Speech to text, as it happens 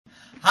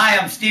Hi,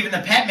 I'm Steven the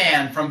Pet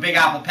Man from Big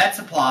Apple Pet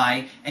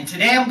Supply, and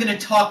today I'm going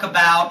to talk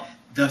about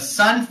the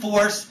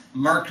SunForce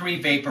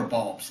Mercury Vapor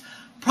Bulbs.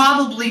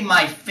 Probably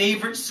my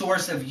favorite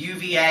source of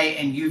UVA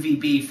and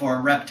UVB for a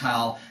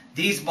reptile.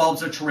 These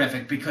bulbs are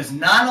terrific because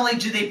not only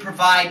do they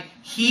provide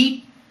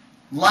heat,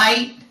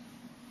 light,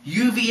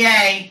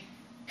 UVA,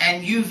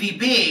 and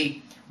UVB,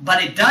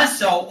 but it does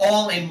so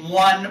all in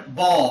one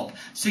bulb.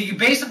 So you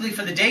basically,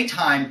 for the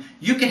daytime,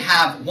 you can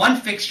have one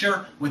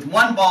fixture with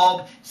one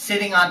bulb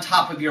sitting on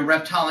top of your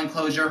reptile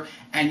enclosure,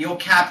 and you'll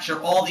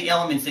capture all the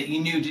elements that you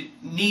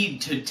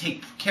need to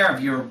take care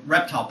of your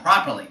reptile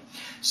properly.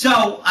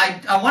 So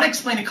I want to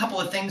explain a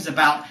couple of things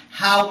about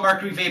how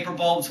Mercury Vapor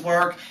Bulbs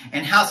work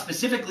and how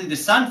specifically the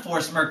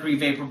SunForce Mercury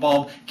Vapor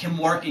Bulb can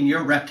work in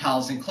your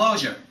reptile's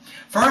enclosure.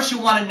 First, you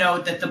want to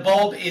note that the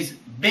bulb is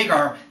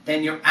bigger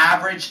than your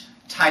average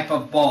type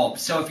of bulb.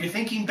 So if you're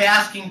thinking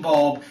basking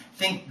bulb,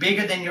 think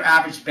bigger than your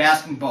average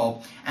basking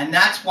bulb. And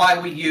that's why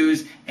we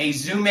use a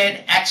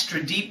Zoom-Ed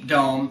Extra Deep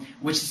Dome,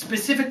 which is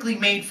specifically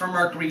made for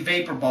Mercury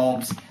Vapor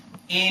Bulbs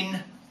in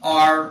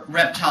our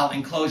reptile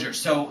enclosure.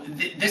 So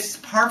this is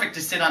perfect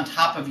to sit on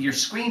top of your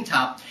screen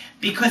top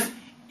because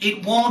the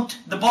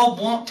bulb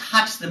won't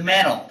touch the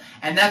metal.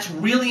 And that's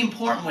really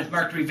important with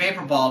Mercury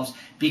Vapor Bulbs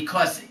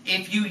because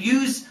if you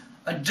use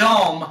a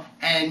dome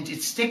and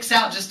it sticks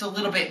out just a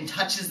little bit and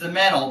touches the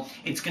metal,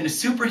 it's going to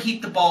superheat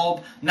the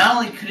bulb. Not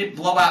only could it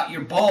blow out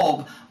your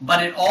bulb,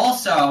 but it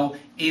also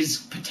is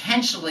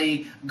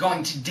potentially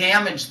going to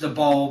damage the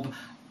bulb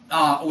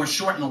or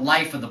shorten the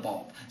life of the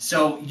bulb.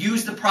 So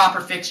use the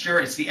proper fixture.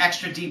 It's the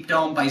Extra Deep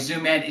Dome by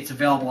Zoom-Ed. It's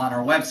available on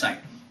our website.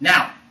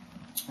 Now,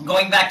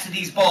 going back to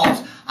these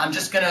bulbs, I'm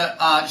just going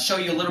to show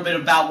you a little bit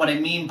about what I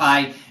mean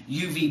by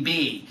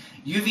UVB.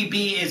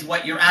 UVB is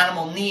what your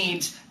animal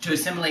needs to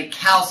assimilate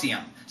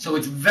calcium. So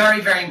it's very,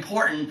 very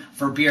important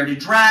for bearded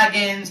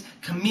dragons,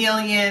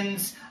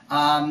 chameleons,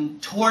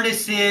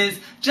 tortoises,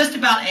 just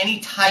about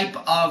any type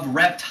of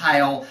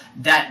reptile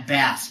that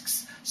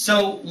basks.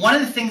 So one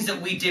of the things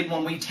that we did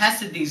when we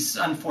tested these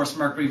SunForce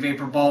Mercury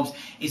Vapor Bulbs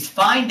is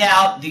find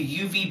out the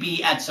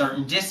UVB at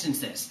certain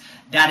distances.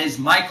 That is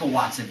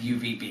MicroWatts of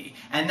UVB.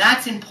 And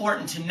that's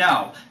important to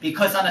know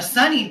because on a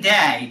sunny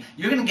day,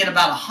 you're going to get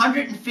about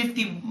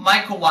 150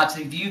 microwatts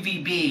of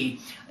UVB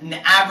in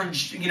the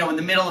average, in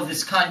the middle of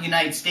this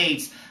United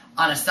States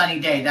on a sunny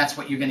day. That's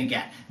what you're going to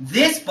get.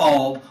 This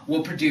bulb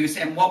will produce,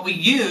 and what we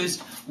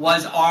used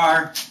was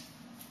our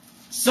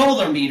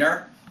solar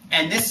meter,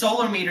 and this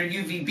solar meter,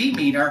 UVB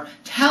meter,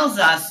 tells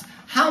us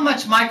how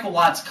much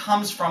microwatts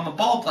comes from a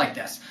bulb like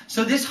this.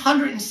 So this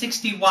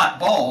 160 watt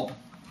bulb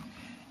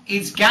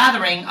is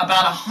gathering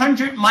about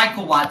 100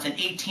 microwatts at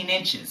 18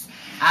 inches.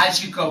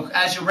 As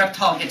your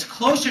reptile gets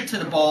closer to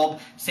the bulb,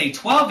 say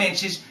 12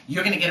 inches,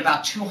 you're going to get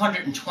about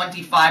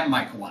 225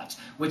 microwatts,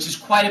 which is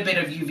quite a bit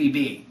of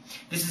UVB.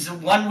 This is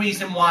one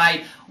reason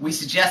why we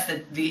suggest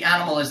that the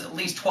animal is at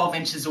least 12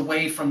 inches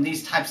away from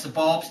these types of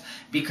bulbs,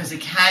 because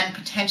it can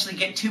potentially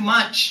get too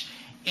much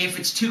if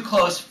it's too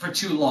close for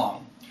too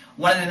long.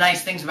 One of the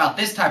nice things about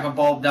this type of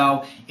bulb,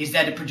 though, is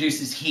that it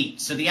produces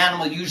heat, so the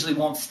animal usually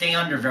won't stay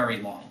under very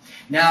long.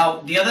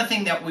 Now, the other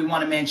thing that we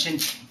want to mention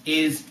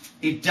is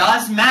it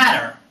does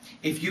matter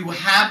if you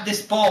have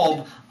this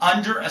bulb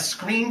under a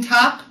screen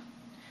top,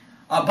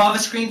 above a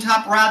screen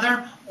top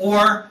rather,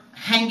 or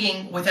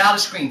hanging without a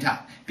screen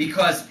top,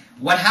 because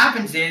what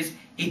happens is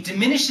it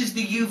diminishes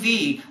the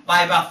UV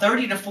by about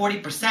 30 to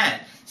 40%.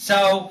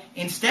 So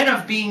instead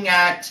of being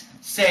at,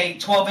 say,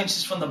 12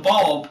 inches from the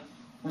bulb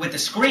with the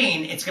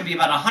screen, it's going to be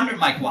about 100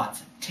 microwatts.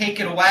 Take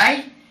it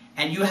away,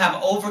 and you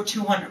have over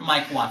 200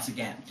 microwatts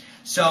again.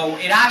 So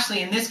it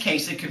actually, in this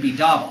case, it could be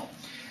double.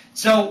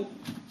 So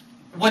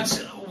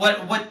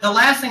the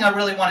last thing I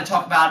really want to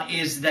talk about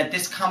is that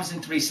this comes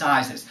in 3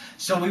 sizes.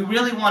 So we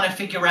really want to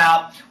figure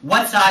out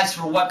what size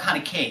for what kind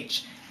of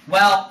cage.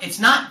 Well, it's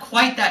not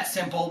quite that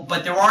simple,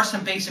 but there are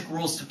some basic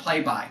rules to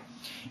play by.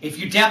 If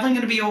you're definitely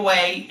going to be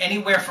away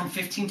anywhere from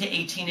 15 to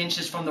 18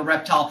 inches from the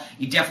reptile,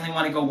 you definitely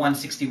want to go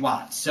 160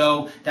 watts.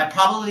 So that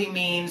probably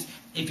means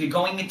if you're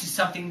going into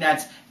something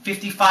that's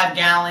 55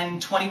 gallon,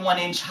 21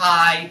 inch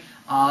high,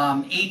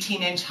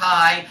 18 inch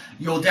high,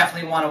 you'll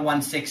definitely want a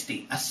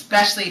 160,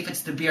 especially if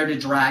it's the bearded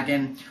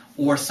dragon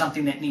or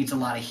something that needs a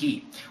lot of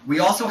heat. We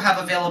also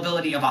have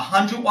availability of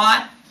 100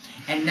 watt,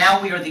 and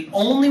now we are the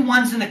only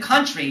ones in the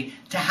country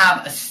to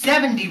have a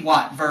 70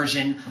 watt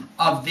version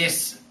of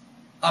this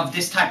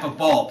type of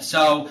bulb.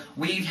 So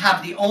we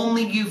have the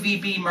only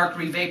UVB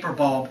Mercury Vapor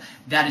Bulb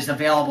that is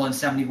available in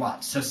 70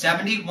 watts. So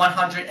 70,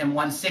 100, and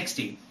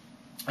 160.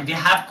 If you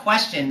have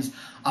questions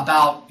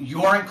about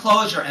your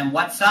enclosure and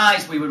what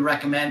size we would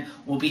recommend,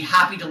 we'll be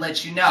happy to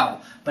let you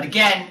know. But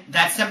again,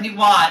 that 70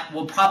 watt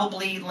will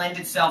probably lend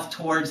itself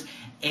towards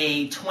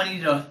a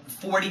 20 to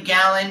 40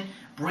 gallon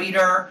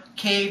breeder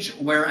cage,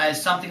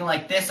 whereas something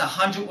like this,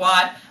 100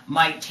 watt,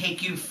 might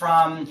take you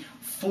from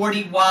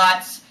 40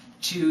 watts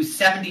to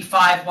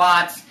 75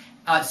 watts,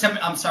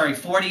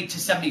 40 to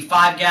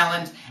 75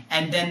 gallons,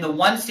 and then the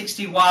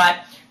 160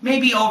 watt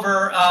maybe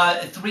over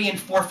 3 and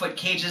 4 foot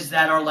cages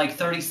that are like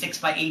 36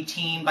 by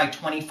 18 by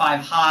 25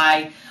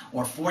 high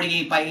or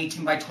 48 by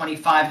 18 by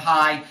 25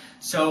 high.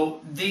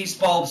 So these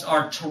bulbs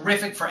are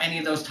terrific for any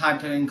of those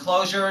type of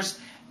enclosures.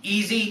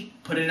 Easy,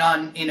 put it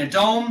on in a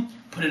dome,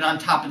 put it on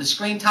top of the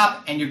screen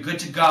top, and you're good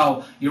to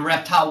go. Your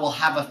reptile will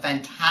have a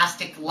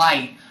fantastic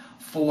light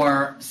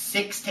for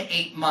 6 to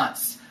 8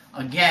 months.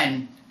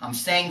 Again, I'm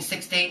saying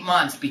 6 to 8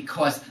 months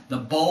because the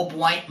bulb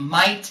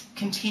might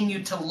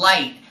continue to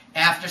light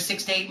after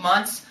 6 to 8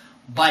 months,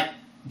 but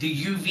the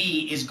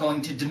UV is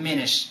going to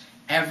diminish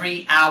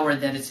every hour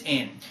that it's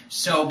in.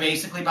 So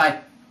basically by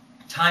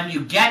the time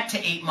you get to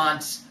 8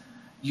 months,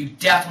 you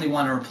definitely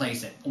want to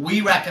replace it.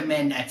 We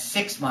recommend at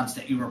 6 months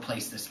that you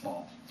replace this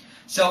bulb.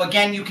 So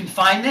again, you can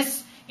find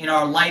this in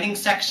our lighting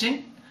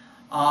section.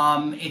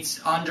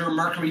 It's under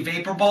Mercury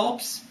Vapor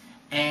Bulbs.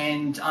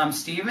 And I'm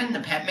Steven, the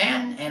Pet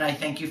Man, and I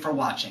thank you for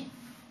watching.